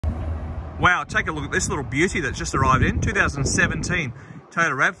Wow, take a look at this little beauty that's just arrived in. 2017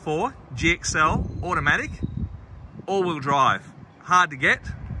 Toyota RAV4 GXL automatic, all-wheel drive. Hard to get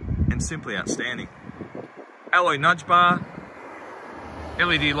and simply outstanding. Alloy nudge bar,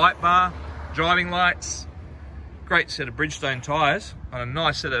 LED light bar, driving lights, great set of Bridgestone tyres on a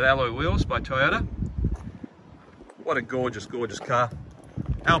nice set of alloy wheels by Toyota. What a gorgeous, gorgeous car.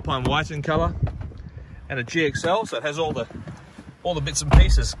 Alpine white in colour, and a GXL, so it has all the bits and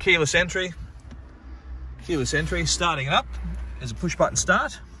pieces. Keyless entry, starting it up is a push button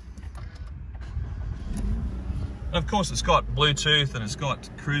start. And of course it's got Bluetooth and it's got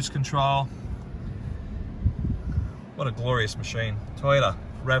cruise control. What a glorious machine. Toyota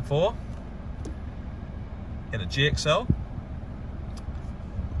RAV4 in a GXL,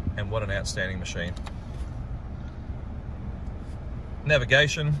 and what an outstanding machine.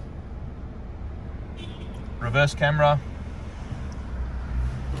 Navigation, reverse camera,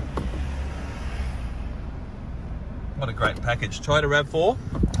 what a great package. Toyota RAV4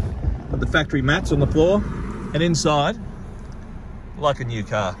 with the factory mats on the floor, and inside like a new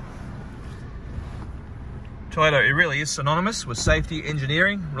car. Toyota, it really is synonymous with safety,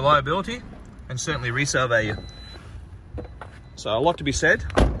 engineering, reliability, and certainly resale value. So a lot to be said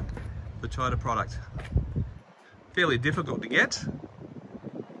for the Toyota product. Fairly difficult to get,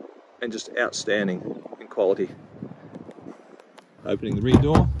 and just outstanding in quality. Opening the rear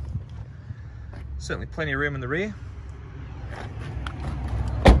door, certainly plenty of room in the rear.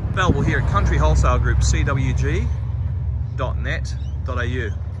 Available here at Country Wholesale Group, cwg.net.au.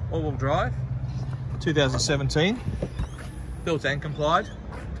 All-wheel drive, 2017, built and complied,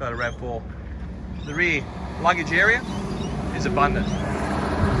 Toyota RAV4. The rear luggage area is abundant,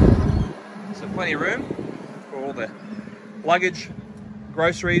 so plenty of room for all the luggage,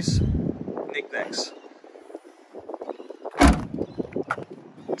 groceries, knickknacks.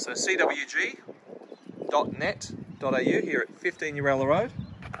 So cwg.net.au here at 15 Urella Road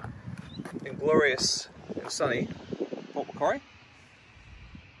in glorious and sunny Port Macquarie.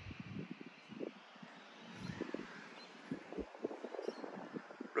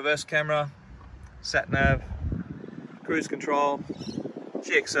 Reverse camera, sat nav, cruise control,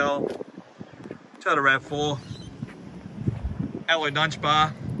 GXL, Toyota RAV4, alloy nudge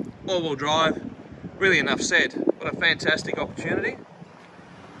bar, all-wheel drive. Really enough said. What a fantastic opportunity.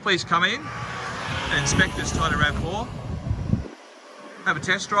 Please come in and inspect this Toyota RAV4. Have a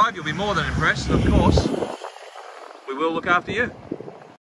test drive, you'll be more than impressed, and of course, we will look after you.